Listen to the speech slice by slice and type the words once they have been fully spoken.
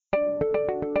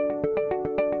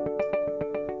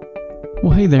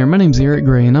Well, hey there, my name's Eric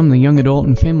Gray, and I'm the Young Adult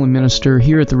and Family Minister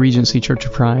here at the Regency Church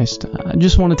of Christ. I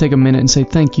just want to take a minute and say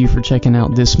thank you for checking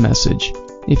out this message.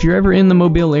 If you're ever in the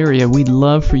Mobile area, we'd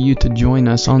love for you to join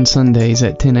us on Sundays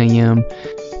at 10 a.m.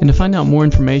 And to find out more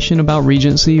information about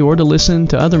Regency or to listen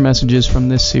to other messages from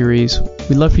this series,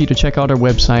 we'd love for you to check out our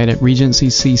website at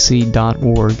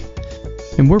regencycc.org.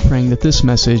 And we're praying that this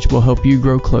message will help you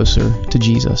grow closer to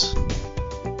Jesus.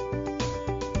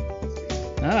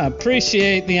 I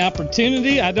appreciate the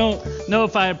opportunity. I don't know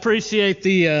if I appreciate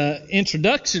the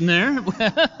introduction there,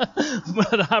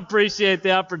 but I appreciate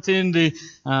the opportunity.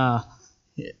 I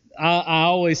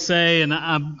always say, and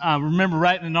I remember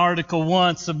writing an article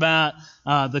once about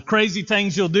the crazy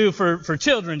things you'll do for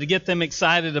children to get them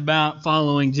excited about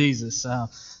following Jesus.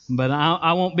 But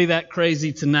I won't be that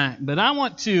crazy tonight. But I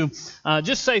want to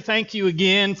just say thank you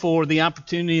again for the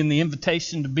opportunity and the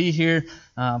invitation to be here.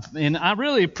 And I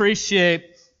really appreciate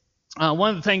one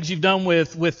of the things you've done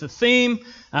with the theme.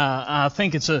 I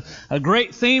think it's a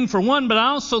great theme for one, but I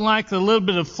also like a little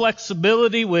bit of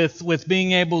flexibility with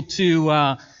being able to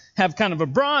have kind of a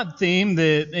broad theme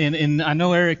that, and I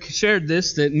know Eric shared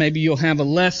this, that maybe you'll have a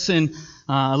lesson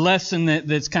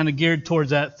that's kind of geared towards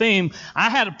that theme. I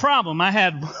had a problem. I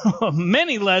had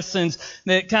many lessons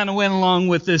that kind of went along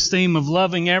with this theme of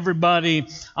loving everybody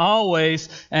always.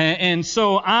 And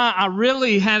so I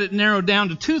really had it narrowed down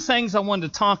to two things I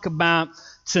wanted to talk about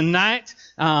tonight.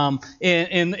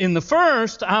 In the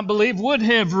first, I believe, would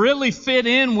have really fit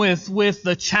in with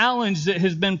the challenge that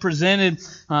has been presented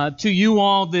to you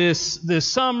all this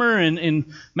summer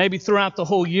and maybe throughout the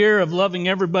whole year of loving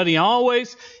everybody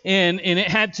always. And it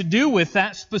had to do with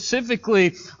that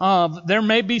specifically. There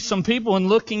may be some people in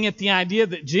looking at the idea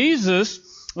that Jesus,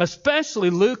 especially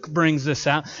Luke, brings this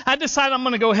out. I decided I'm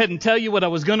going to go ahead and tell you what I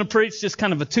was going to preach, just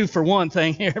kind of a 2-for-1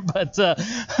 thing here, but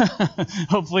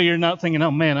hopefully you're not thinking,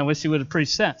 oh man, I wish you would have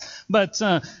preached that. But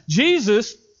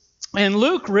Jesus, and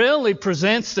Luke really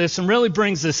presents this and really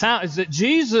brings this out, is that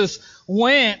Jesus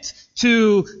went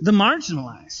to the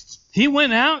marginalized. He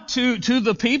went out to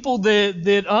the people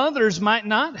that others might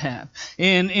not have.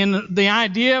 And the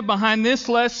idea behind this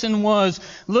lesson was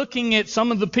looking at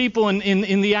some of the people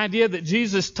in the idea that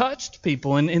Jesus touched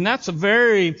people. And that's a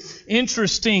very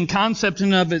interesting concept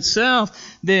in of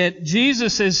itself, that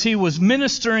Jesus, as he was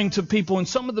ministering to people and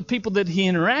some of the people that he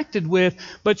interacted with,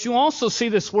 but you also see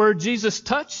this word, Jesus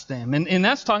touched them. And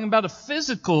that's talking about a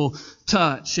physical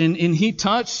touch. And he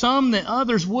touched some that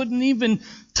others wouldn't even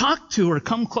talk to or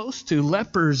come close to,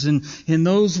 lepers and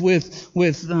those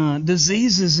with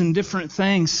diseases and different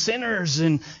things, sinners,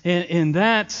 and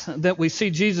that we see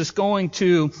Jesus going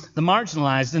to the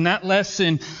marginalized. And that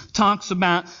lesson talks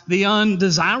about the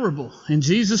undesirable. And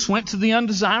Jesus went to the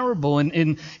undesirable.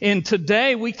 And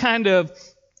today we kind of,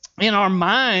 in our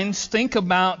minds, think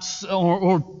about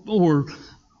or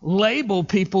label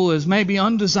people as maybe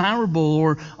undesirable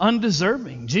or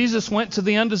undeserving. Jesus went to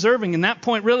the undeserving, and that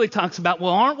point really talks about,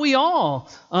 well, aren't we all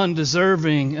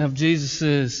undeserving of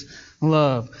Jesus'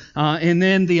 love? And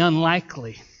then the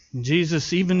unlikely.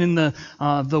 Jesus, even in the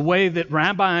way that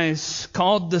rabbis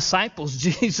called disciples,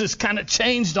 Jesus kind of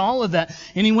changed all of that,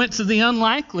 and he went to the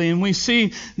unlikely. And we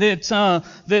see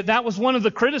that was one of the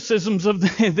criticisms of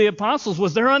the apostles,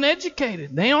 was they're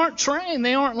uneducated, they aren't trained,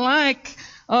 they aren't like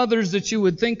others that you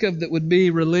would think of that would be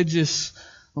religious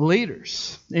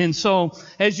leaders. And so,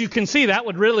 as you can see, that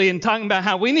would really, in talking about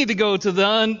how we need to go to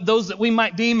those that we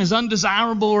might deem as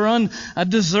undesirable or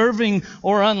undeserving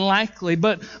or unlikely.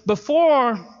 But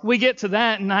before we get to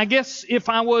that, and I guess if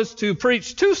I was to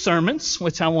preach 2 sermons,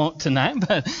 which I won't tonight,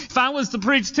 but if I was to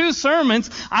preach 2 sermons,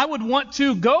 I would want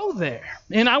to go there.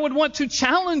 And I would want to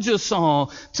challenge us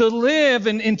all to live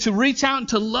and to reach out and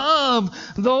to love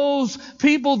those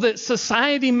people that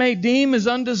society may deem as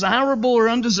undesirable or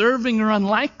undeserving or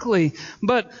unlikely.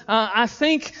 But I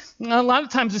think a lot of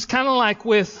times it's kind of like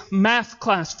with math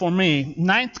class for me.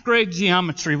 9th grade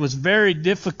geometry was very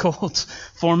difficult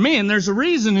for me. And there's a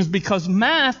reason, is because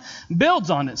math builds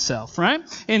on itself, right?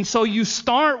 And so you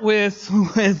start with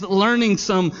learning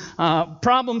some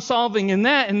problem solving in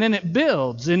that, and then it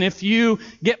builds. And if you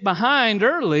get behind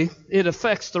early, it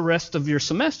affects the rest of your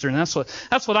semester. And that's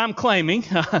what I'm claiming.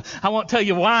 I won't tell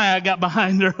you why I got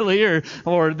behind earlier,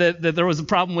 or that there was a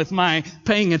problem with my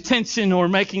paying attention or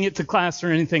making it to class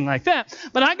or anything like that.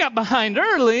 But I got behind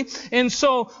early, and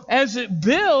so as it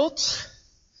built,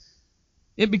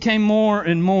 it became more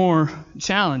and more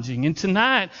challenging. And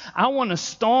tonight, I want to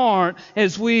start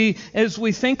as we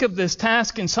think of this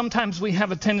task, and sometimes we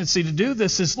have a tendency to do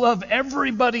this, is love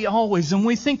everybody always. And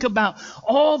we think about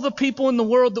all the people in the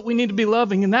world that we need to be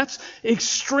loving, and that's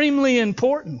extremely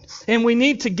important. And we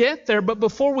need to get there, but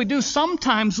before we do,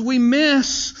 sometimes we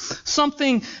miss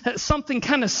something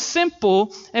kind of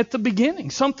simple at the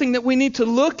beginning, something that we need to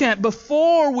look at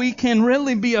before we can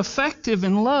really be effective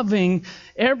in loving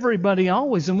everybody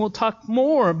always. And we'll talk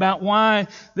more about why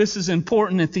this is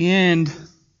important at the end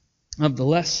of the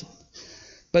lesson.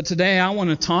 But today I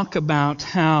want to talk about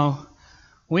how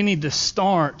we need to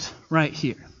start right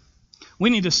here. We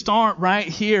need to start right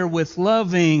here with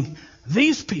loving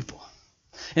these people.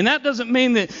 And that doesn't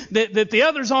mean that the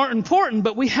others aren't important,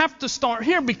 but we have to start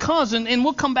here because, and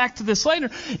we'll come back to this later,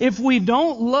 if we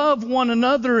don't love one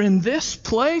another in this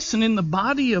place and in the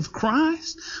body of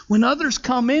Christ, when others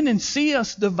come in and see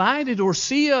us divided or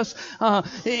see us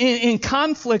in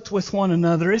conflict with one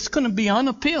another, it's going to be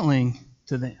unappealing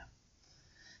to them.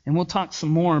 And we'll talk some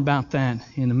more about that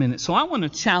in a minute. So I want to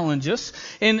challenge us,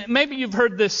 and maybe you've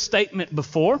heard this statement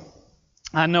before.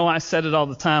 I know I said it all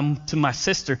the time to my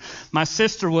sister. My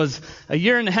sister was a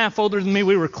year and a half older than me.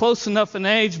 We were close enough in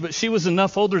age, but she was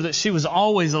enough older that she was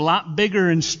always a lot bigger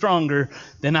and stronger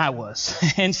than I was.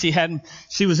 And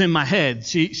she was in my head.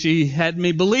 She had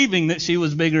me believing that she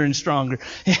was bigger and stronger.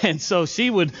 And so she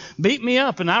would beat me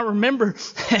up. And I remember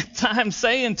at times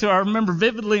saying to her, I remember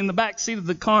vividly in the back seat of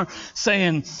the car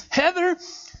saying, "Heather,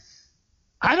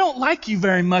 I don't like you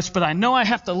very much, but I know I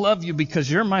have to love you because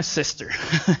you're my sister."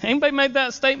 Anybody made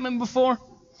that statement before?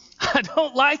 I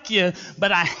don't like you,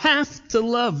 but I have to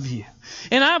love you.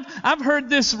 And I've heard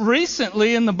this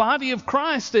recently in the body of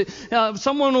Christ. That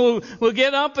someone will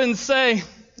get up and say,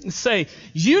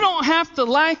 "You don't have to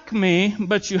like me,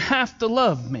 but you have to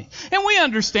love me." And we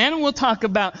understand, and we'll talk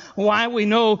about why we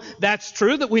know that's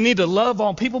true, that we need to love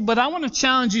all people. But I want to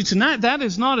challenge you tonight, that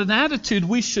is not an attitude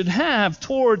we should have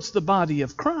towards the body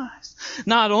of Christ.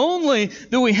 Not only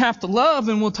do we have to love,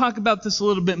 and we'll talk about this a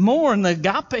little bit more in the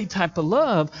agape type of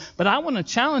love, but I want to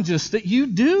challenge us that you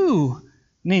do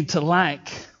need to like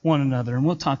one another. And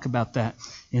we'll talk about that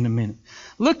in a minute.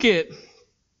 Look at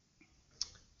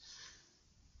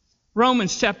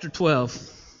Romans chapter 12,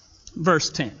 verse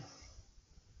 10.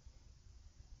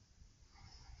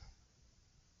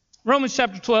 Romans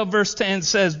chapter 12, verse 10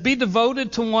 says, "Be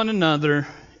devoted to one another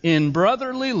in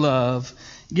brotherly love.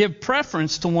 Give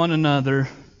preference to one another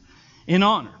in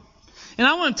honor." And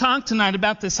I want to talk tonight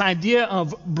about this idea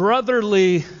of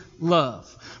brotherly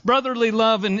love. Brotherly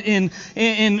love, and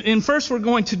first we're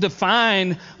going to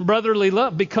define brotherly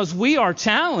love because we are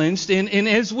challenged. And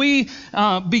as we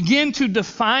begin to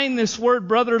define this word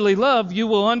brotherly love, you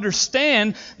will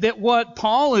understand that what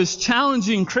Paul is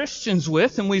challenging Christians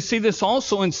with, and we see this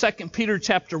also in 2 Peter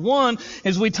chapter 1,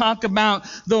 as we talk about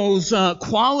those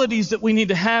qualities that we need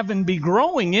to have and be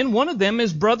growing in. One of them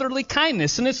is brotherly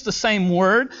kindness, and it's the same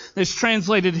word that's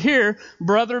translated here,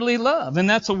 brotherly love. And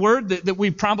that's a word that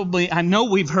we probably, I know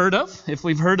we've heard of. If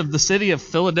we've heard of the city of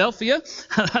Philadelphia,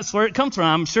 that's where it comes from.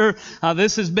 I'm sure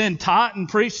this has been taught and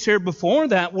preached here before.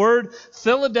 That word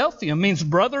Philadelphia means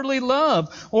brotherly love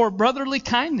or brotherly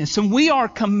kindness. And we are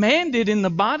commanded in the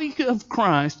body of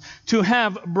Christ to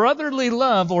have brotherly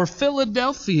love or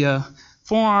Philadelphia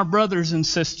for our brothers and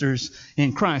sisters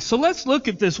in Christ. So let's look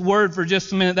at this word for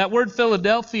just a minute. That word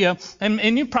Philadelphia,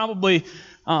 and you probably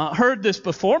heard this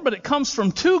before, but it comes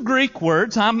from two Greek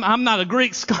words. I'm not a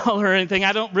Greek scholar or anything.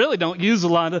 I don't use a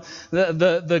lot of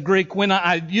the Greek when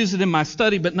I use it in my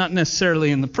study, but not necessarily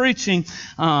in the preaching.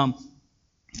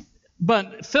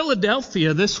 But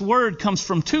Philadelphia, this word comes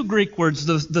from two Greek words.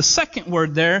 The second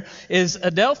word there is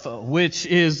adelpho, which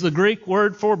is the Greek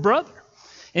word for brother.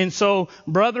 And so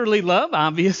brotherly love,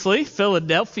 obviously,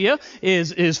 Philadelphia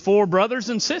is for brothers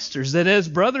and sisters. That as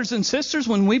brothers and sisters,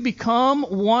 when we become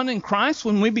one in Christ,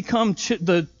 when we become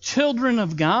the children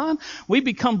of God, we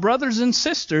become brothers and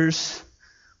sisters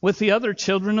with the other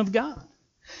children of God.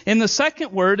 And the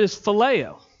second word is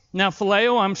phileo. Now,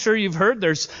 phileo, I'm sure you've heard,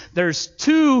 there's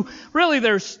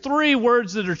three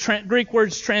words that are Greek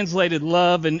words translated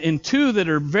love, and two that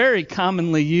are very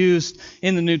commonly used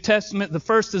in the New Testament. The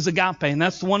first is agape, and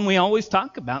that's the one we always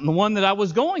talk about. And the one that I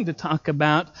was going to talk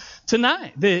about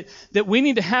tonight, that we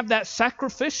need to have that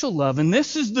sacrificial love. And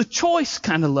this is the choice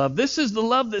kind of love. This is the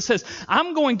love that says,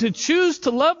 I'm going to choose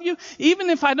to love you even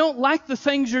if I don't like the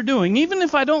things you're doing, even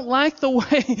if I don't like the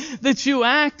way that you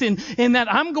act, and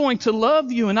that I'm going to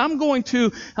love you and I'm going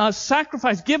to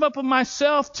sacrifice, give up of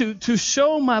myself to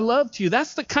show my love to you.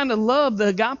 That's the kind of love, the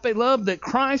agape love that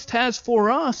Christ has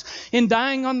for us in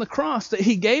dying on the cross, that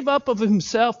he gave up of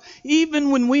himself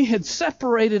even when we had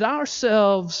separated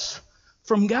ourselves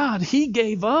from God. He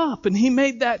gave up and he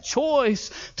made that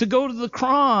choice to go to the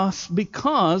cross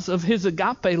because of his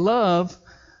agape love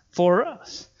for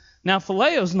us. Now,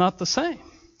 phileo's not the same.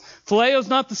 Phileo's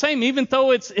not the same, even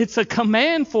though it's a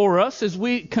command for us as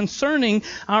we concerning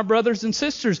our brothers and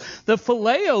sisters. The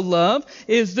phileo love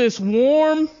is this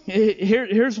warm.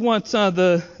 Here's what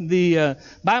the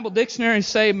Bible dictionaries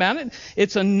say about it.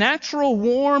 It's a natural,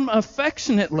 warm,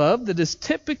 affectionate love that is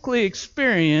typically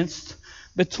experienced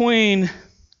between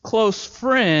close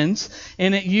friends,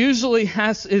 and it usually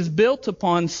is built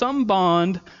upon some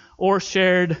bond or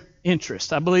shared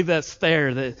interest. I believe that's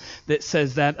there that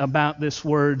says that about this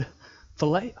word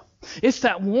phileo. It's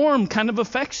that warm kind of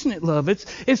affectionate love.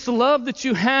 It's the love that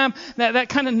you have, that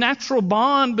kind of natural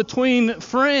bond between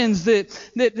friends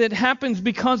that happens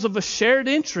because of a shared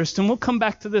interest. And we'll come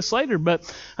back to this later.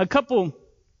 But a couple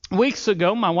weeks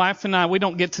ago, my wife and I, we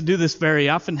don't get to do this very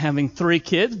often, having 3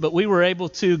 kids, but we were able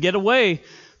to get away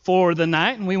for the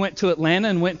night, and we went to Atlanta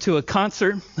and went to a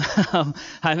concert.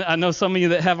 I know some of you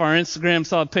that have our Instagram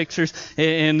saw pictures,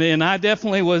 and I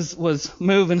definitely was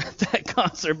moving at that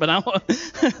concert, but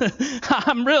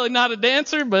I'm really not a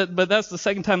dancer, but that's the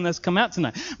second time that's come out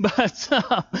tonight. But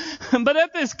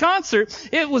at this concert,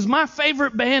 it was my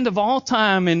favorite band of all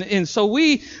time, and so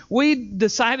we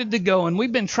decided to go, and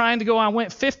we've been trying to go. I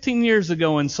went 15 years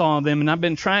ago and saw them, and I've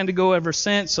been trying to go ever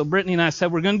since. So Brittany and I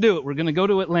said, we're going to do it. We're going to go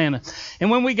to Atlanta. And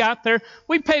when we got there,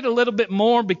 we paid a little bit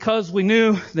more because we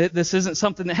knew that this isn't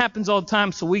something that happens all the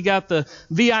time. So we got the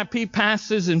VIP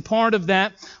passes, and part of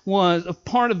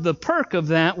the perk of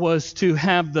that was to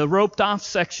have the roped off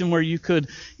section where you could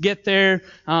get there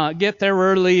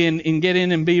early and get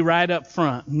in and be right up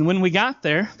front. And when we got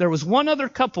there was one other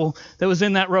couple that was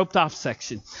in that roped off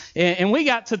section, and we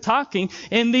got to talking,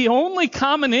 and the only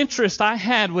common interest I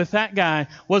had with that guy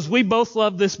was we both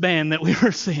loved this band that we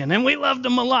were seeing, and we loved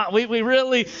them a lot. We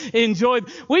really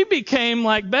enjoyed. We became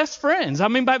like best friends. I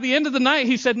mean, by the end of the night,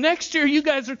 he said, next year you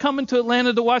guys are coming to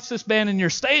Atlanta to watch this band and you're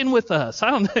staying with us.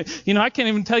 I don't know, I can't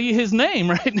even tell you his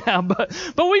name right now, but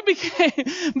we became,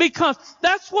 because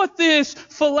that's what this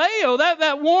phileo,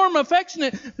 that warm,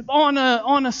 affectionate, on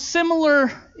a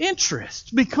similar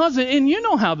interest, because, and you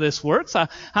know how this works.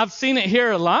 I've seen it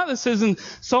here a lot. This isn't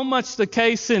so much the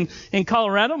case in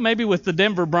Colorado, maybe with the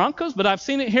Denver Broncos, but I've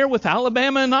seen it here with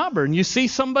Alabama and Auburn. You see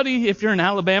somebody, if you're an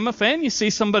Alabama fan, you see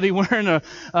somebody wearing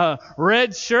a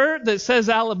red shirt that says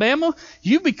Alabama,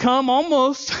 you become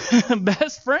almost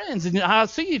best friends. And I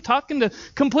see you talking to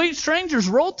complete strangers,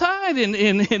 roll tide,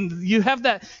 and you have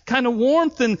that kind of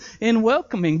warmth and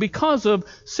welcoming because of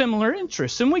similar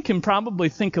interests. And we can probably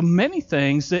think of many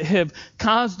things that have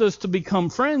caused us to become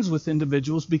friends with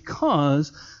individuals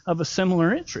because of a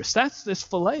similar interest. That's this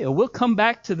phileo. We'll come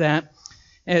back to that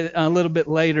a little bit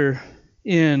later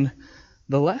in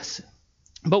the lesson.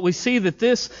 But we see that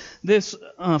this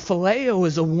phileo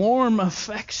is a warm,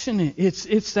 affectionate.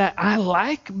 It's that I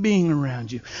like being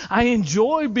around you. I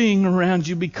enjoy being around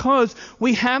you because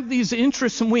we have these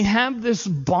interests and we have this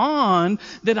bond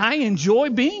that I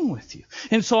enjoy being with you.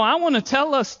 And so I want to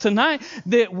tell us tonight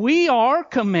that we are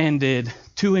commanded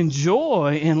to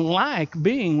enjoy and like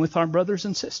being with our brothers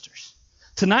and sisters.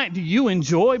 Tonight, do you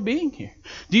enjoy being here?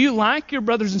 Do you like your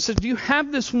brothers and sisters? Do you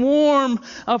have this warm,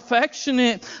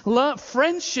 affectionate love,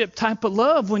 friendship type of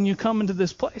love when you come into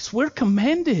this place? We're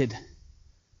commanded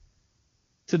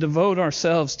to devote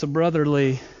ourselves to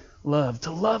brotherly love,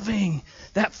 to loving,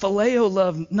 that phileo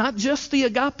love, not just the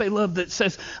agape love that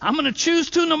says, I'm going to choose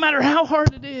to no matter how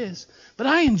hard it is, but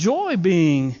I enjoy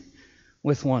being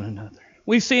with one another.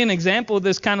 We see an example of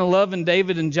this kind of love in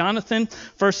David and Jonathan.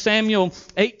 1 Samuel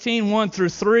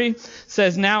 18:1-3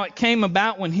 says, Now it came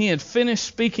about when he had finished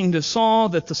speaking to Saul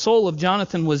that the soul of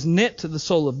Jonathan was knit to the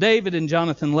soul of David, and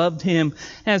Jonathan loved him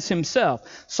as himself.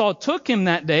 Saul took him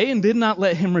that day and did not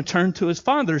let him return to his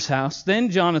father's house. Then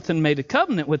Jonathan made a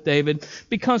covenant with David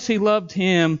because he loved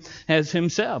him as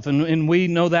himself. And we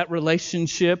know that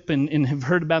relationship and have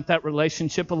heard about that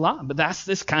relationship a lot. But that's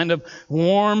this kind of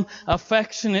warm,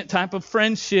 affectionate type of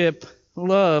friendship,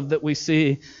 love that we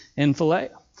see in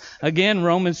phileo. Again,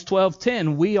 Romans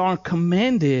 12:10, we are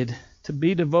commanded to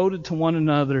be devoted to one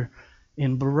another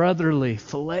in brotherly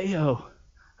phileo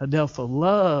Adelpha,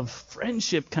 love,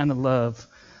 friendship kind of love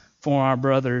for our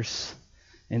brothers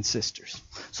and sisters.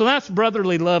 So that's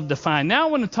brotherly love defined. Now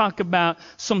I want to talk about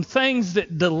some things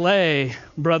that delay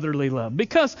brotherly love.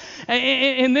 Because,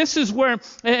 and this is where,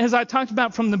 as I talked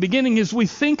about from the beginning, is we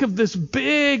think of this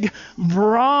big,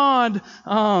 broad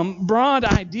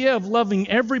idea of loving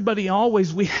everybody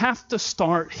always. We have to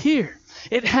start here.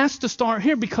 It has to start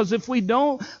here, because if we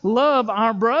don't love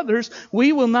our brothers,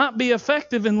 we will not be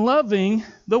effective in loving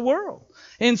the world.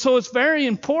 And so it's very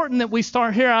important that we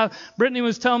start here. Brittany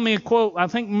was telling me a quote. I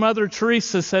think Mother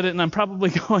Teresa said it, and I'm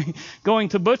probably going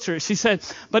to butcher it. She said,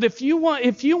 "But if you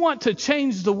want to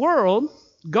change the world,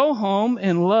 go home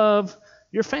and love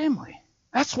your family."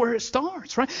 That's where it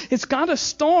starts, right? It's got to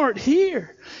start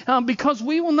here, because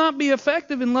we will not be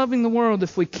effective in loving the world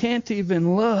if we can't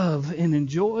even love and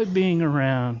enjoy being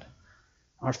around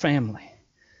our family.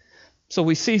 So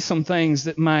we see some things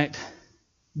that might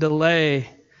delay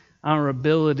our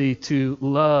ability to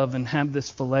love and have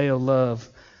this phileo love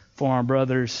for our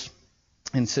brothers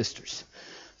and sisters.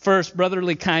 First,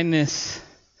 brotherly kindness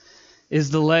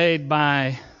is delayed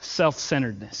by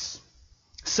self-centeredness,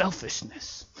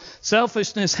 selfishness.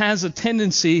 Selfishness has a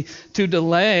tendency to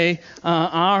delay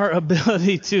our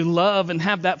ability to love and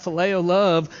have that phileo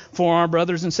love for our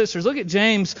brothers and sisters. Look at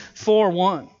James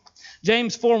 4:1.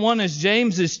 James 4:1, as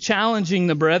James is challenging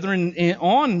the brethren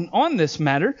on this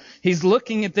matter, he's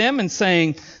looking at them and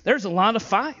saying, there's a lot of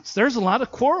fights, there's a lot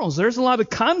of quarrels, there's a lot of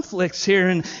conflicts here,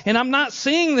 and I'm not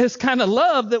seeing this kind of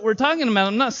love that we're talking about.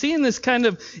 I'm not seeing this kind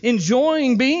of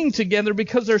enjoying being together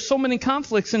because there's so many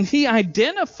conflicts. And he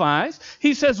identifies,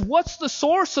 he says, what's the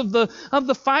source of the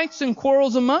fights and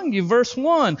quarrels among you? Verse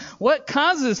 1, what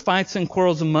causes fights and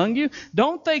quarrels among you?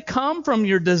 Don't they come from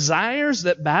your desires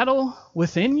that battle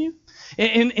within you?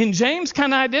 And James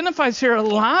kind of identifies here a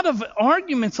lot of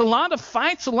arguments, a lot of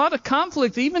fights, a lot of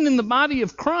conflict, even in the body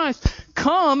of Christ,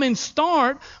 come and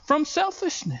start from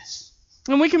selfishness.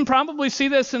 And we can probably see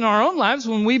this in our own lives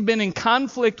when we've been in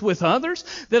conflict with others,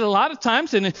 that a lot of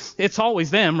times, and it's always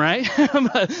them, right?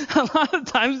 But a lot of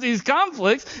times these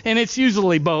conflicts, and it's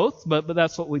usually both, but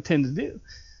that's what we tend to do.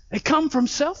 They come from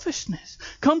selfishness,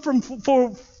 come from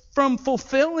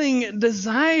fulfilling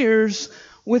desires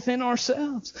within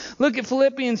ourselves. Look at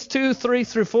Philippians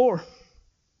 2:3-4.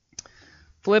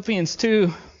 Philippians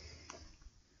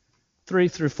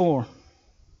 2:3-4.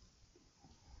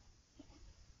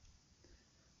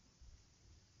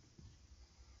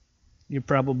 You're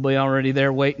probably already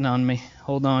there waiting on me.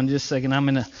 Hold on just a second.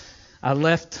 I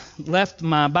left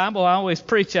my Bible. I always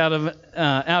preach out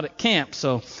at camp,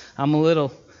 so I'm a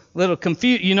little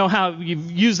confused. You know how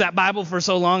you've used that Bible for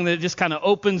so long that it just kind of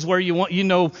opens where you want, you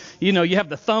have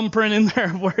the thumbprint in there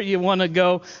where you want to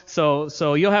go.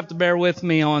 So you'll have to bear with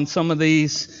me on some of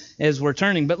these as we're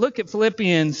turning. But look at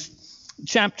Philippians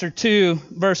chapter 2,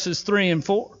 verses 3 and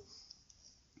 4.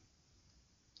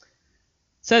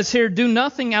 It says here, do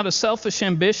nothing out of selfish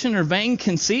ambition or vain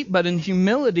conceit, but in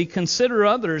humility consider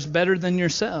others better than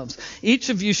yourselves. Each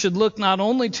of you should look not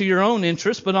only to your own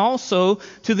interests, but also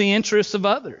to the interests of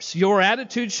others. Your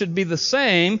attitude should be the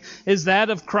same as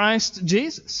that of Christ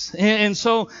Jesus. And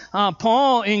so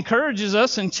Paul encourages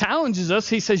us and challenges us.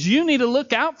 He says, you need to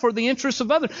look out for the interests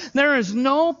of others. There is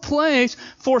no place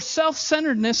for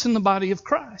self-centeredness in the body of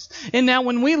Christ. And now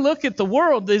when we look at the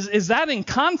world, is that in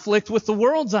conflict with the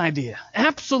world's idea?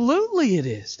 Absolutely it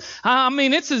is. I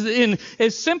mean, it's in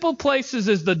as simple places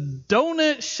as the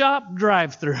donut shop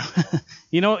drive-thru.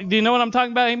 Do you know what I'm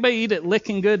talking about? Anybody eat at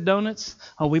Licking Good Donuts?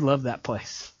 Oh, we love that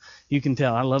place. You can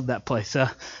tell. I love that place. I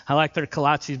like their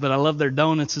kolaches, but I love their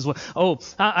donuts as well. Oh,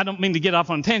 I don't mean to get off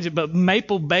on a tangent, but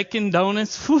maple bacon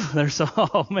donuts, whew, they're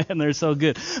so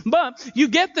good. But you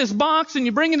get this box and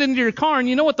you bring it into your car, and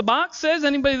you know what the box says?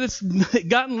 Anybody that's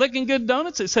gotten Licking Good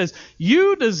Donuts? It says,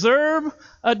 you deserve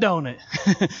a donut.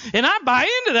 And I buy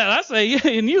into that. I say, yeah,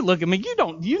 and you look at me,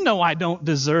 you know I don't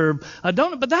deserve a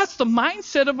donut. But that's the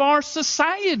mindset of our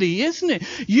society, isn't it?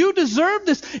 You deserve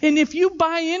this. And if you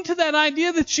buy into that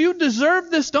idea that you deserve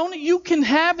this donut, you can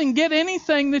have and get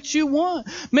anything that you want.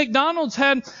 McDonald's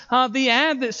had the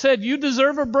ad that said, you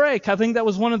deserve a break. I think that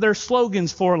was one of their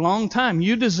slogans for a long time.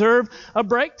 You deserve a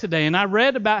break today. And I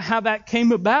read about how that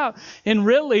came about. And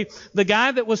really, the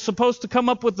guy that was supposed to come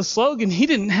up with the slogan, he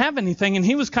didn't have anything,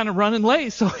 and he was kind of running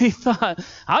late. So he thought,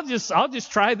 I'll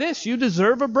just try this. You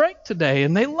deserve a break today.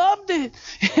 And they loved it.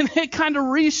 And it kind of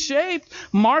reshaped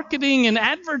marketing and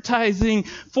advertising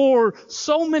for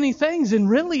so many things. And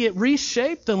really, it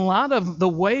reshaped a lot of the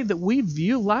way that we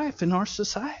view life in our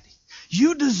society.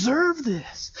 You deserve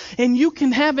this. And you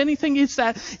can have anything. It's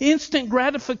that instant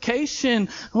gratification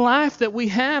life that we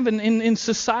have in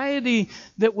society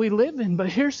that we live in. But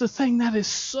here's the thing that is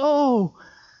so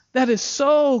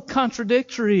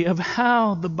contradictory of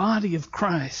how the body of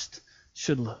Christ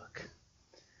should look.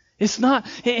 It's not,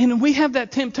 and we have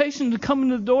that temptation to come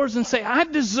into the doors and say, I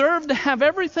deserve to have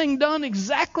everything done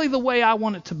exactly the way I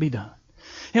want it to be done.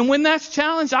 And when that's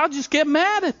challenged, I'll just get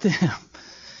mad at them.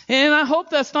 And I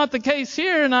hope that's not the case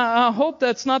here, and I hope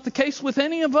that's not the case with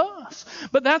any of us.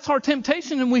 But that's our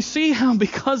temptation, and we see how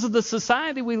because of the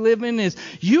society we live in is,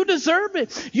 you deserve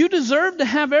it. You deserve to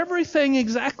have everything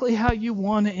exactly how you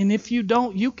want it, and if you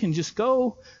don't, you can just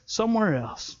go somewhere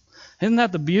else. Isn't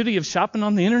that the beauty of shopping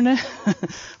on the internet?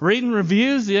 Reading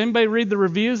reviews. Anybody read the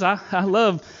reviews? I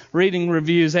love reading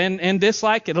reviews and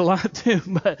dislike it a lot too.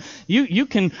 But you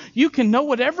can know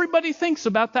what everybody thinks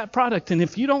about that product. And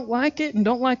if you don't like it and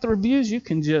don't like the reviews, you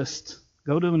can just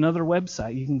go to another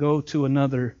website. You can go to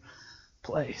another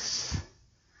place.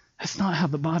 That's not how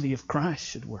the body of Christ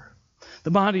should work.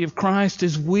 The body of Christ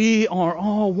is we are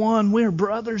all one. We're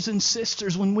brothers and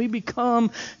sisters when we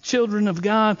become children of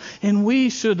God. And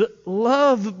we should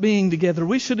love being together.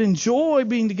 We should enjoy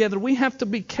being together. We have to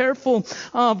be careful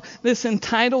of this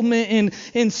entitlement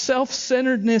and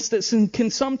self-centeredness that can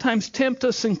sometimes tempt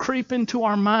us and creep into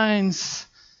our minds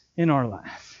in our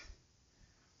life.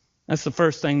 That's the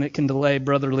first thing that can delay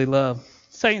brotherly love.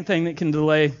 Second thing that can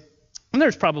delay, and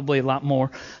there's probably a lot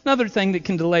more. Another thing that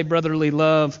can delay brotherly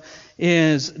love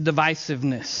is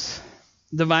divisiveness.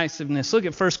 Divisiveness. Look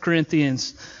at 1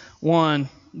 Corinthians 1,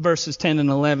 verses 10 and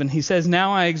 11. He says,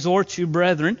 now I exhort you,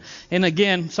 brethren. And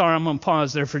again, sorry, I'm going to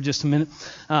pause there for just a minute.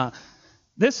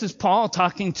 This is Paul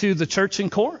talking to the church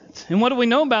in Corinth. And what do we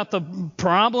know about the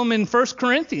problem in 1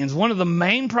 Corinthians? One of the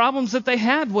main problems that they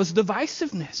had was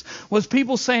divisiveness. Was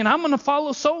people saying, I'm going to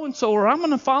follow so-and-so, or I'm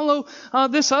going to follow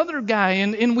this other guy.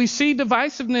 And we see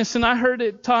divisiveness, and I heard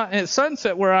it taught at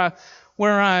Sunset where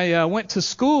I went to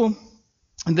school.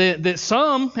 That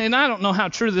some, and I don't know how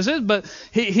true this is, but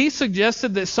he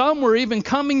suggested that some were even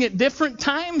coming at different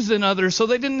times than others, so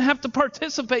they didn't have to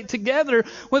participate together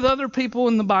with other people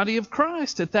in the body of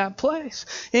Christ at that place.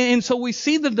 And so we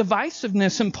see the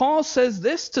divisiveness, and Paul says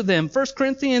this to them, 1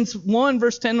 Corinthians 1,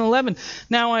 verse 10 and 11.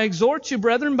 Now I exhort you,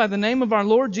 brethren, by the name of our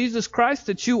Lord Jesus Christ,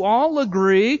 that you all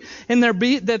agree, and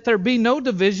that there be no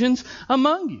divisions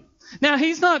among you. Now,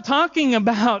 he's not talking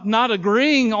about not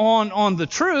agreeing on the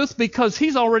truth, because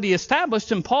he's already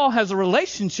established, and Paul has a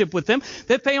relationship with them,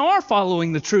 that they are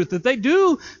following the truth, that they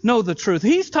do know the truth.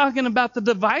 He's talking about the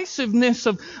divisiveness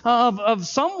of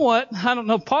somewhat, I don't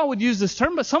know if Paul would use this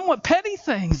term, but somewhat petty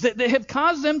things that have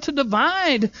caused them to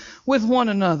divide with one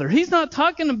another. He's not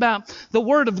talking about the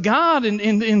Word of God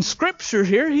in Scripture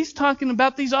here. He's talking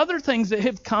about these other things that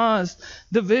have caused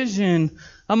division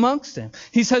amongst them.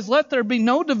 He says, let there be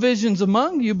no divisions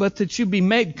among you, but that you be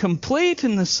made complete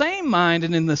in the same mind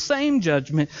and in the same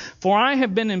judgment. For I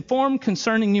have been informed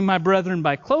concerning you, my brethren,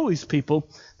 by Chloe's people,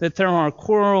 that there are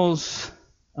quarrels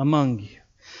among you.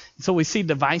 So we see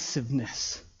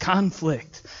divisiveness,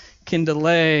 conflict can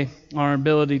delay our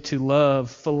ability to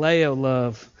love, phileo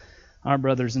love, our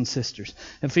brothers and sisters.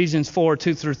 Ephesians 4,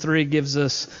 2 through 3 gives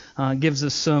us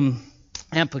some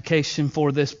application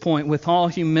for this point. With all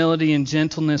humility and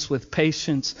gentleness, with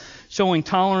patience, showing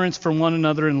tolerance for one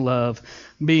another in love,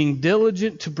 being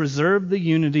diligent to preserve the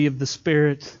unity of the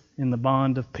Spirit in the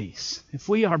bond of peace. If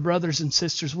we are brothers and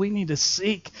sisters, we need to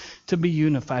seek to be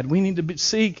unified. We need to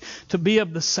seek to be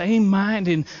of the same mind.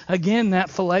 And again, that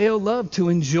phileo love, to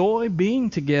enjoy being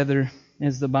together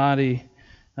as the body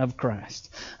of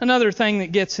Christ. Another thing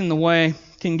that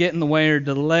can get in the way or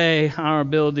delay our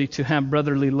ability to have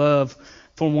brotherly love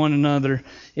for one another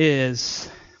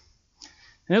is,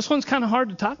 and this one's kind of hard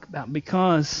to talk about,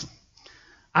 because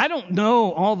I don't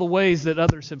know all the ways that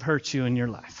others have hurt you in your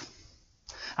life.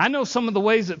 I know some of the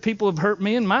ways that people have hurt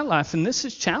me in my life, and this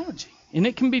is challenging. And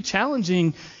it can be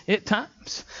challenging at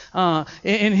times.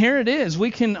 And here it is.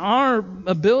 Our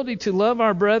ability to love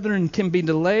our brethren can be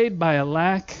delayed by a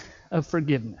lack of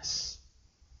forgiveness.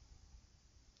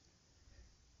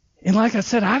 And like I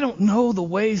said, I don't know the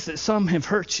ways that some have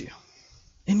hurt you.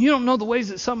 And you don't know the ways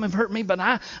that some have hurt me, but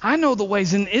I know the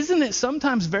ways. And isn't it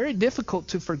sometimes very difficult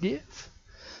to forgive?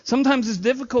 Sometimes it's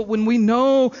difficult when we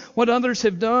know what others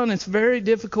have done. It's very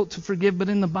difficult to forgive. But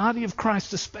in the body of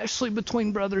Christ, especially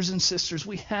between brothers and sisters,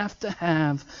 we have to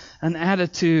have an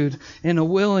attitude and a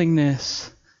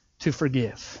willingness to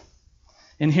forgive.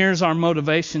 And here's our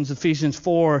motivations. Ephesians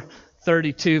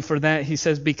 4:32 for that. He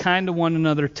says, be kind to one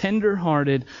another,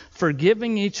 tender-hearted,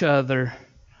 forgiving each other,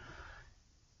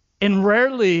 And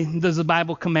rarely does the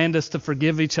Bible command us to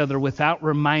forgive each other without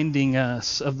reminding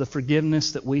us of the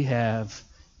forgiveness that we have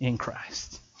in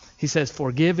Christ. He says,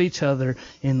 forgive each other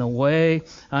in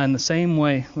the same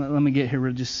way. Let me get here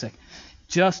for just a second.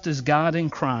 Just as God in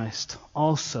Christ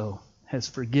also has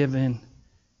forgiven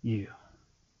you.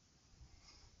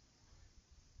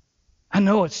 I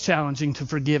know it's challenging to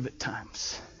forgive at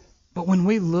times. But when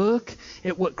we look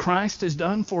at what Christ has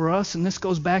done for us, and this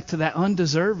goes back to that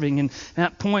undeserving, and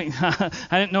that point, I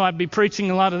didn't know I'd be preaching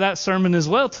a lot of that sermon as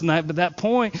well tonight, but that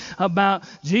point about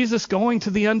Jesus going to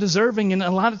the undeserving, and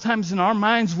a lot of times in our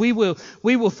minds we will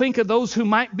think of those who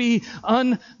might be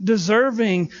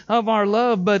undeserving of our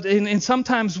love, and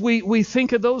sometimes we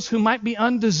think of those who might be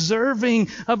undeserving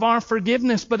of our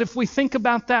forgiveness. But if we think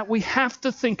about that, we have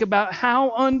to think about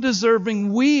how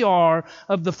undeserving we are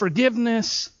of the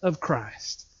forgiveness of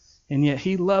Christ. And yet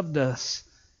He loved us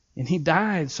and He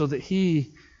died so that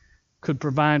He could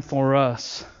provide for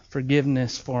us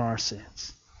forgiveness for our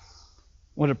sins.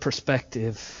 What a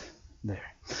perspective there.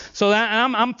 So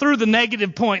I'm through the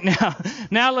negative point now.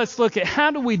 Now let's look at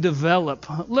how do we develop.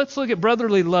 Let's look at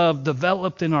brotherly love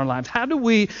developed in our lives. How do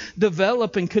we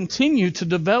develop and continue to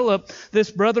develop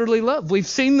this brotherly love? We've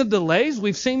seen the delays.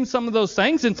 We've seen some of those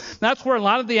things. And that's where a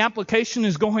lot of the application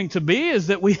is going to be, is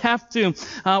that we have to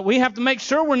make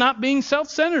sure we're not being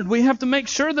self-centered. We have to make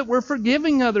sure that we're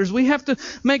forgiving others. We have to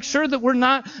make sure that we're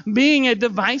not being a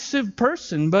divisive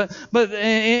person.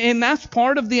 And that's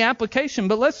part of the application.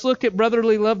 But let's look at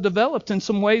brotherly love developed in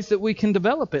some ways that we can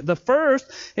develop it. The first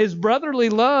is brotherly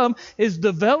love is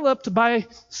developed by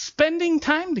spending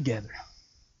time together.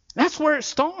 That's where it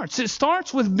starts. It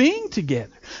starts with being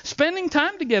together, spending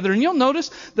time together. And you'll notice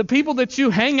the people that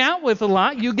you hang out with a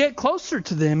lot, you get closer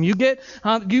to them. You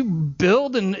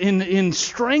build and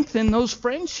strengthen those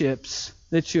friendships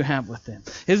that you have with them.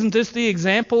 Isn't this the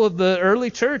example of the early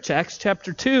church? Acts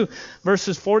chapter 2,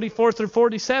 verses 44 through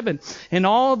 47. And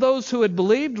all those who had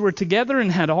believed were together and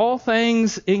had all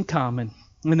things in common.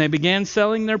 When they began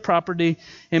selling their property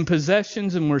and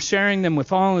possessions and were sharing them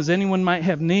with all as anyone might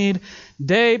have need,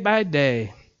 day by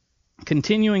day,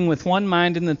 continuing with one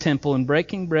mind in the temple and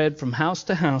breaking bread from house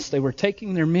to house, they were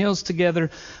taking their meals together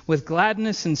with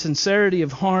gladness and sincerity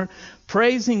of heart,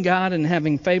 praising God and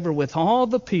having favor with all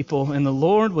the people. And the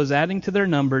Lord was adding to their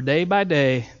number day by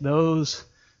day those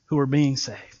who were being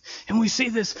saved. And we see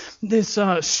this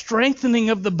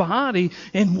strengthening of the body.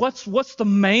 And what's the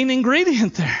main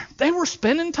ingredient there? They were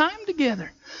spending time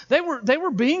together. They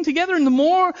were being together, and the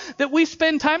more that we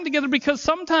spend time together, because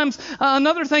sometimes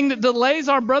another thing that delays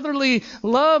our brotherly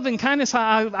love and kindness,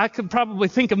 I could probably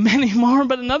think of many more,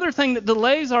 but another thing that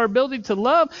delays our ability to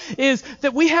love is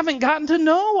that we haven't gotten to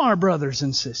know our brothers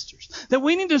and sisters. That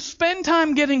we need to spend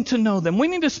time getting to know them. We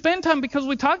need to spend time, because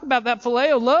we talk about that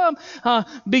phileo love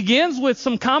begins with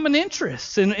some common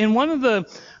interests. And one of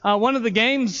the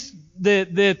games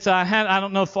that I had, I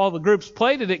don't know if all the groups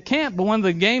played it at camp, but one of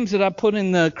the games that I put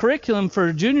in the curriculum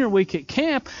for junior week at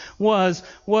camp was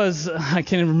I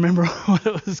can't even remember what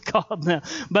it was called now,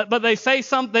 but they say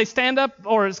something, they stand up,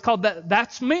 or it's called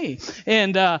That's Me.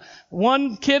 And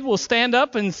one kid will stand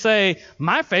up and say,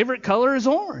 my favorite color is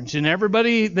orange, and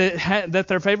everybody that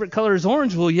their favorite color is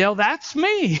orange will yell, that's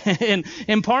me.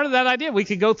 and part of that idea, we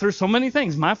could go through so many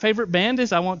things. My favorite band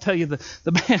is, I won't tell you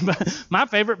the band, but my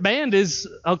favorite band is,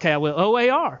 okay, I will,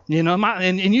 OAR,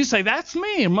 and you say, that's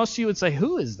me. And most of you would say,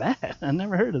 who is that? I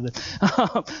never heard of it.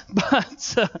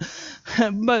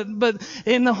 But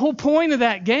and the whole point of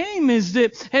that game is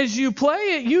that as you play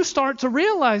it, you start to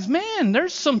realize, man,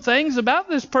 there's some things about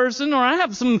this person, or I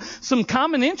have some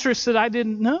common interests that I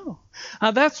didn't know.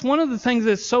 That's one of the things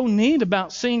that's so neat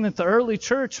about seeing that the early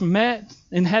church met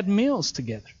and had meals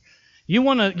together. You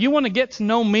want to get to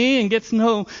know me and get to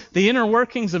know the inner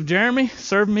workings of Jeremy?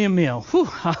 Serve me a meal. Whew,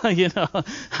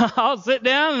 I'll sit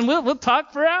down and we'll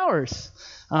talk for hours.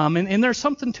 And there's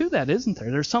something to that, isn't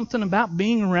there? There's something about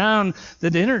being around the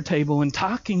dinner table and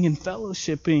talking and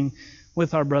fellowshipping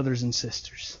with our brothers and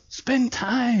sisters. Spend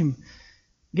time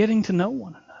getting to know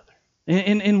one another.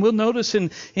 And we'll notice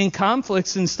in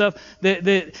conflicts and stuff that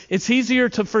it's easier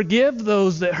to forgive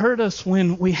those that hurt us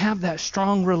when we have that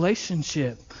strong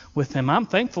relationship with them. I'm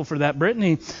thankful for that.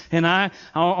 Brittany and I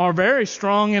are very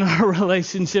strong in our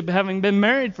relationship, having been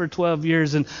married for 12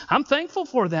 years. And I'm thankful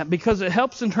for that, because it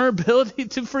helps in her ability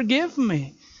to forgive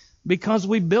me, because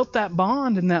we built that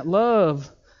bond and that love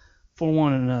for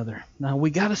one another. Now, we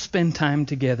got to spend time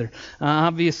together.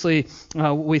 Obviously,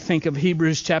 we think of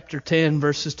Hebrews chapter 10,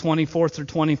 verses 24 through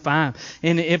 25.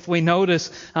 And if we notice,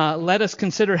 let us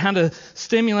consider how to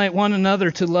stimulate one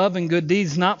another to love and good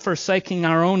deeds, not forsaking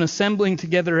our own assembling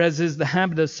together as is the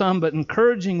habit of some, but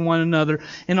encouraging one another,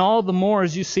 and all the more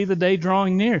as you see the day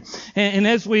drawing near. And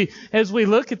as we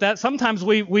look at that, sometimes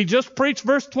we just preach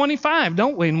verse 25,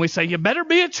 don't we? And we say, you better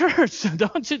be at church.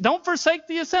 Don't forsake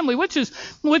the assembly, which is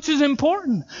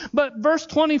important. But verse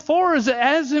 24 is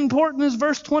as important as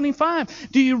verse 25.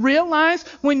 Do you realize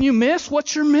when you miss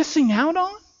what you're missing out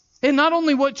on? And not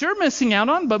only what you're missing out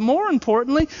on, but more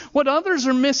importantly, what others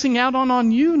are missing out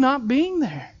on you not being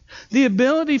there. The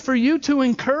ability for you to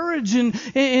encourage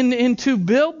and to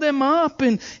build them up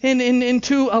and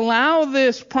to allow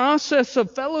this process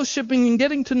of fellowshipping and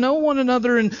getting to know one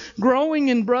another and growing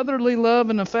in brotherly love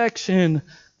and affection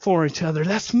for each other.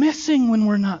 That's missing when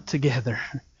we're not together.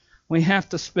 We have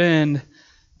to spend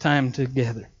time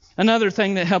together. Another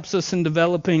thing that helps us in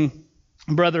developing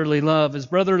brotherly love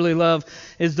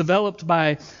is developed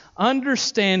by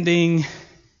understanding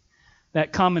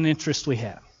that common interest we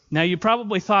have. Now, you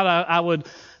probably thought I would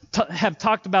have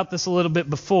talked about this a little bit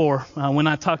before when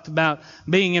I talked about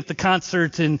being at the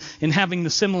concert and having the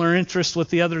similar interest with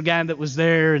the other guy that was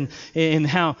there and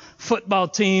how football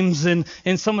teams and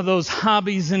some of those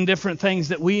hobbies and different things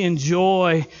that we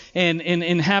enjoy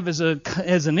and have as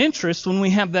an interest, when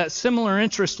we have that similar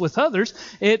interest with others,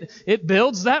 it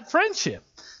builds that friendship.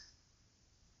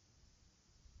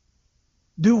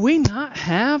 Do we not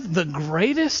have the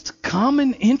greatest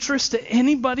common interest that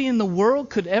anybody in the world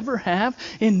could ever have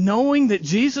in knowing that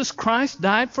Jesus Christ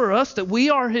died for us, that we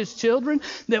are His children,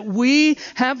 that we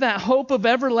have that hope of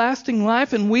everlasting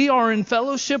life, and we are in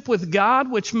fellowship with God,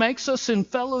 which makes us in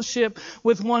fellowship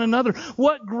with one another?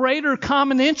 What greater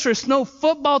common interest? No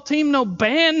football team, no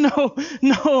band,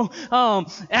 no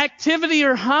activity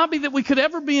or hobby that we could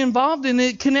ever be involved in.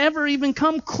 It can ever even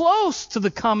come close to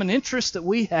the common interest that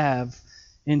we have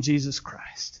in Jesus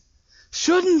Christ.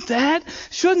 Shouldn't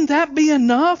that be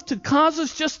enough to cause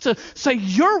us just to say,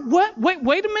 you're what?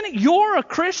 Wait a minute. You're a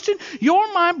Christian.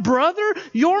 You're my brother.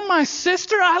 You're my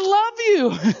sister. I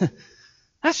love you.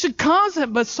 That should cause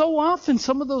that. But so often,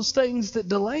 some of those things that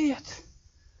delay it,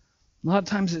 a lot of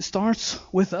times it starts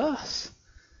with us.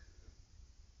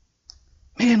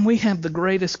 Man, we have the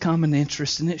greatest common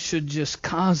interest, and it should just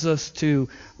cause us to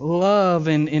love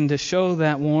and to show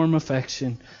that warm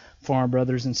affection for our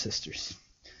brothers and sisters.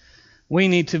 We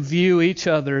need to view each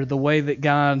other the way that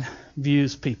God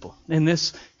views people. And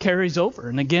this carries over.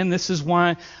 And again, this is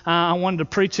why I wanted to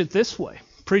preach it this way.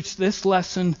 Preach this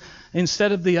lesson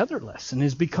instead of the other lesson,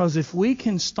 is because if we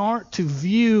can start to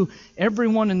view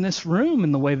everyone in this room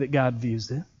in the way that God views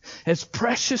them, as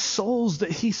precious souls that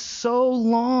He so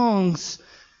longs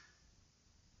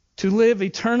to live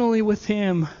eternally with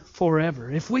Him forever.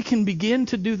 If we can begin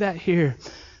to do that here,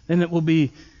 then it will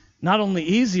be not only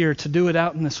easier to do it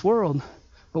out in this world,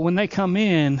 but when they come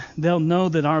in, they'll know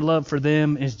that our love for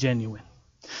them is genuine.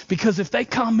 Because if they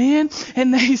come in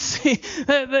and they see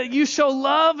that you show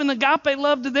love and agape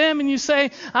love to them, and you say,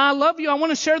 I love you, I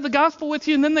want to share the gospel with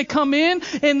you, and then they come in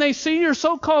and they see your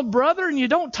so-called brother and you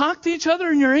don't talk to each other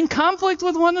and you're in conflict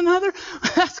with one another,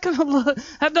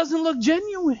 that doesn't look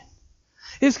genuine.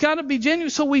 It's got to be genuine.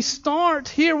 So we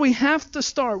have to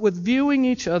start with viewing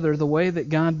each other the way that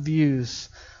God views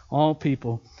all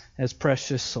people as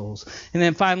precious souls. And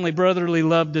then finally, brotherly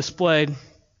love displayed.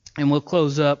 And we'll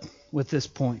close up with this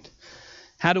point.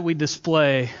 How do we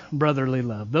display brotherly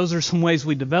love? Those are some ways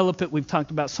we develop it. We've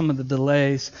talked about some of the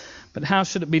delays. But how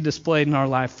should it be displayed in our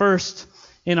life? First,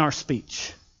 in our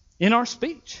speech. In our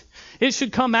speech. It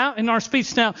should come out in our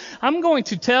speech. Now, I'm going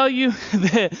to tell you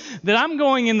that I'm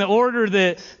going in the order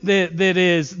that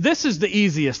this is the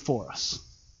easiest for us.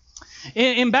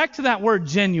 And back to that word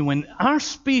genuine, our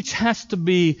speech has to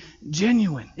be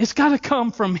genuine. It's got to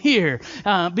come from here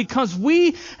because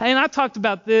and I talked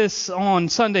about this on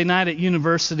Sunday night at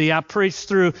university. I preached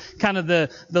through kind of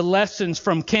the lessons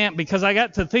from camp because I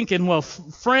got to thinking, well,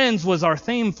 friends was our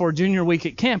theme for junior week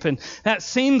at camp, and that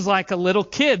seems like a little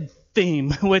kid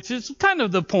theme, which is kind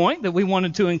of the point, that we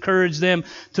wanted to encourage them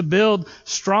to build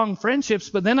strong friendships.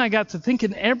 But then I got to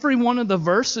thinking, every one of the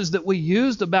verses that we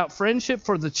used about friendship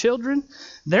for the children,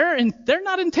 they're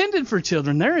not intended for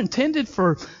children. They're intended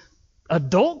for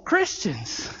adult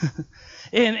Christians.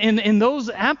 And those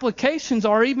applications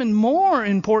are even more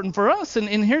important for us. And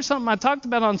here's something I talked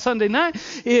about on Sunday night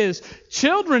is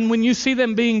children, when you see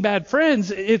them being bad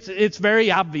friends, it's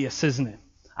very obvious, isn't it?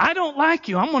 I don't like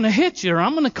you. I'm going to hit you, or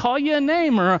I'm going to call you a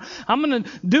name, or I'm going to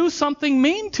do something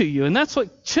mean to you. And that's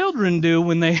what children do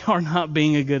when they are not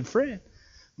being a good friend.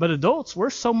 But adults, we're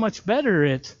so much better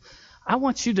at, I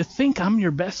want you to think I'm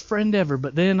your best friend ever,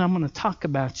 but then I'm going to talk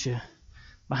about you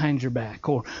behind your back,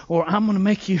 or I'm going to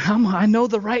make you, I know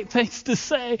the right things to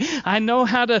say. I know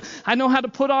how to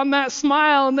put on that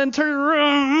smile and then turn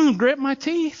around, grit my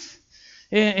teeth.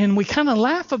 And we kind of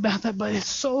laugh about that, but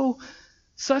it's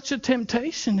such a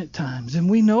temptation at times. And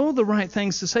we know the right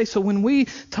things to say. So when we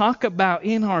talk about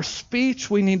in our speech,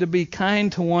 we need to be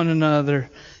kind to one another.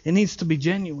 It needs to be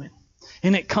genuine.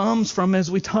 And it comes from, as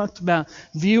we talked about,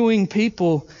 viewing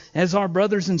people as our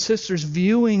brothers and sisters,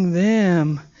 viewing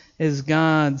them as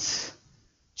God's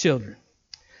children.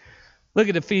 Look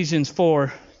at Ephesians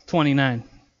 4:29.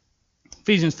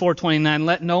 Ephesians 4:29,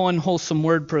 let no unwholesome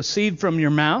word proceed from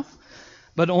your mouth,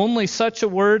 but only such a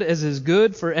word as is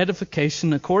good for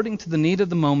edification according to the need of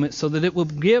the moment, so that it will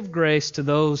give grace to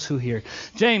those who hear.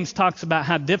 James talks about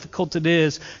how difficult it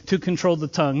is to control the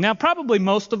tongue. Now, probably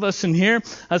most of us in here,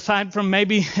 aside from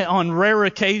maybe on rare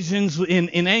occasions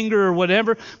in anger or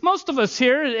whatever, most of us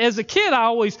here, as a kid, I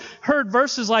always heard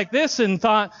verses like this and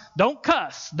thought, don't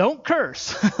cuss, don't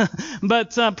curse.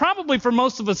 But probably for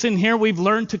most of us in here, we've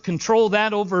learned to control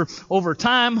that over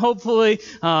time, hopefully.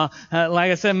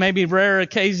 Like I said, maybe rare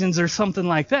occasions or something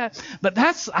like that. But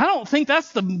I don't think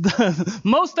that's the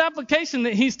most application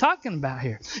that he's talking about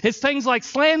here. It's things like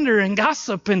slander and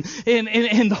gossip and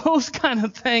those kind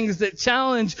of things that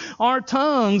challenge our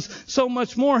tongues so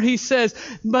much more. He says,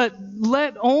 but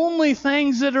let only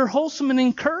things that are wholesome and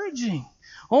encouraging,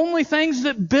 only things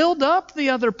that build up the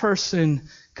other person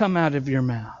come out of your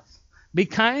mouth. Be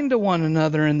kind to one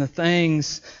another in the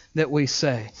things that we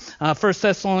say. 1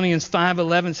 Thessalonians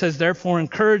 5:11 says, therefore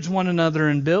encourage one another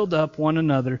and build up one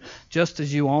another, just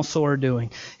as you also are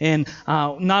doing. And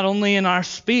not only in our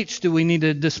speech do we need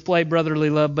to display brotherly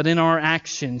love, but in our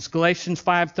actions. Galatians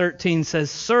 5:13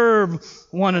 says, serve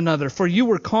one another, for you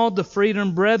were called to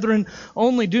freedom, brethren.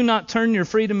 Only do not turn your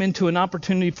freedom into an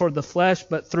opportunity for the flesh,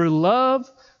 but through love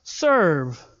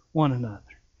serve one another.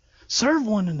 Serve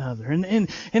one another.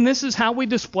 And this is how we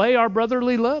display our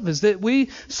brotherly love, is that we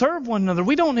serve one another.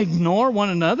 We don't ignore one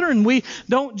another, and we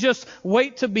don't just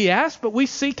wait to be asked, but we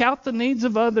seek out the needs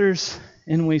of others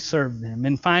and we serve them.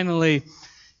 And finally,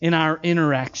 in our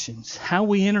interactions, how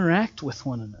we interact with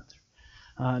one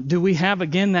another. Do we have,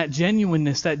 again, that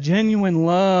genuineness, that genuine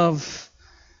love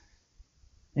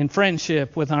and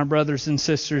friendship with our brothers and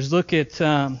sisters? Look at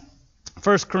 1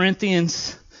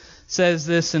 Corinthians says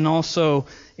this, and also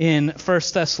in 1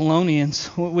 Thessalonians.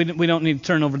 We don't need to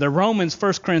turn over there. Romans,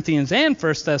 1 Corinthians, and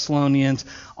 1 Thessalonians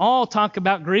all talk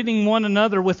about greeting one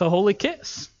another with a holy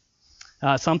kiss.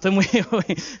 Something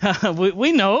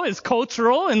we know is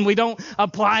cultural, and we don't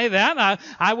apply that.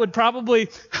 I would probably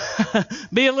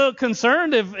be a little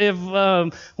concerned if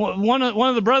one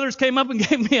of the brothers came up and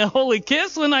gave me a holy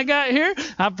kiss when I got here.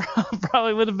 I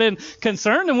probably would have been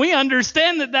concerned. And we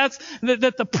understand that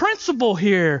that the principle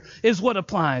here is what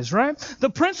applies, right? The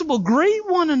principle: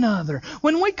 greet one another.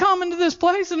 When we come into this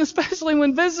place, and especially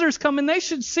when visitors come in, they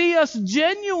should see us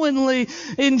genuinely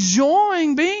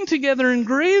enjoying being together and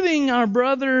greeting our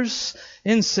brothers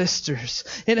and sisters.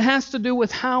 It has to do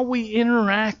with how we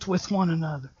interact with one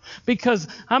another. Because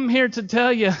I'm here to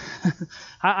tell you,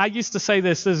 I used to say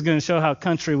this is going to show how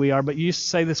country we are, but you used to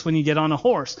say this when you get on a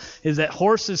horse, is that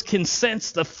horses can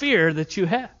sense the fear that you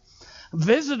have.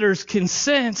 Visitors can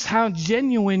sense how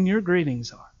genuine your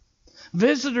greetings are.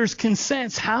 Visitors can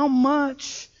sense how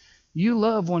much you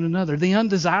love one another. The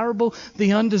undesirable,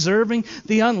 the undeserving,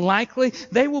 the unlikely,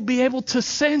 they will be able to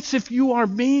sense if you are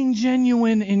being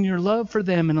genuine in your love for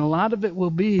them. And a lot of it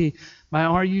will be by,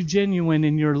 are you genuine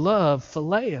in your love,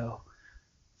 phileo,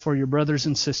 for your brothers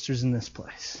and sisters in this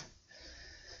place?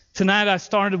 Tonight I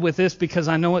started with this because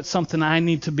I know it's something I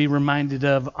need to be reminded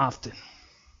of often.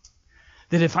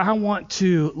 That if I want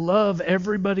to love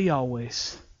everybody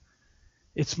always,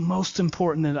 it's most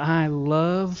important that I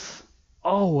love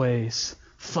always,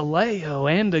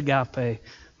 phileo and agape,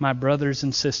 my brothers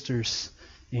and sisters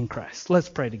in Christ. Let's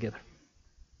pray together.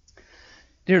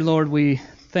 Dear Lord, we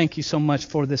thank you so much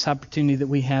for this opportunity that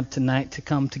we have tonight to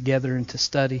come together and to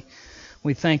study.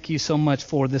 We thank you so much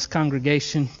for this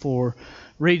congregation, for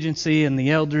Regency and the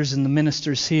elders and the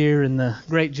ministers here, and the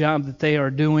great job that they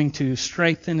are doing to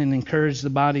strengthen and encourage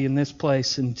the body in this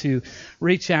place and to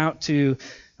reach out to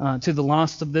the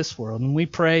lost of this world. And we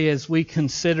pray, as we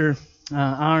consider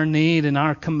our need and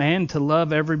our command to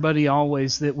love everybody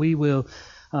always, that we will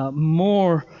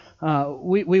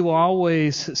we will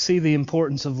always see the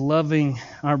importance of loving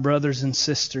our brothers and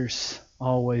sisters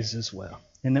always as well.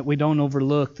 and that we don't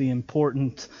overlook the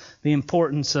importance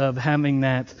of having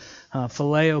that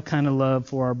phileo kind of love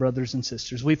for our brothers and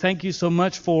sisters. We thank you so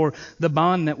much for the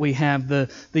bond that we have, the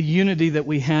unity that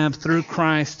we have through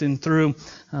Christ and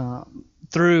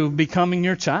through becoming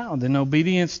your child in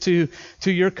obedience to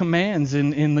your commands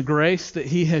and in the grace that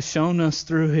he has shown us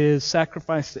through his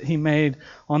sacrifice that he made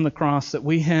on the cross, that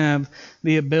we have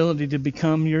the ability to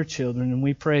become your children. And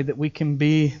we pray that we can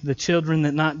be the children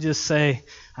that not just say,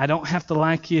 I don't have to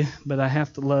like you, but I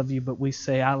have to love you. But we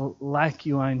say, I like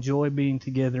you, I enjoy being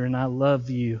together, and I love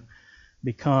you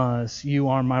because you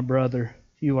are my brother,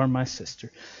 you are my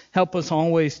sister. Help us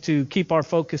always to keep our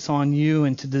focus on you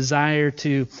and to desire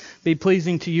to be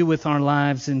pleasing to you with our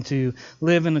lives and to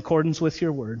live in accordance with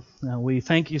your word. We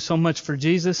thank you so much for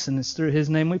Jesus, and it's through his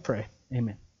name we pray.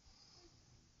 Amen.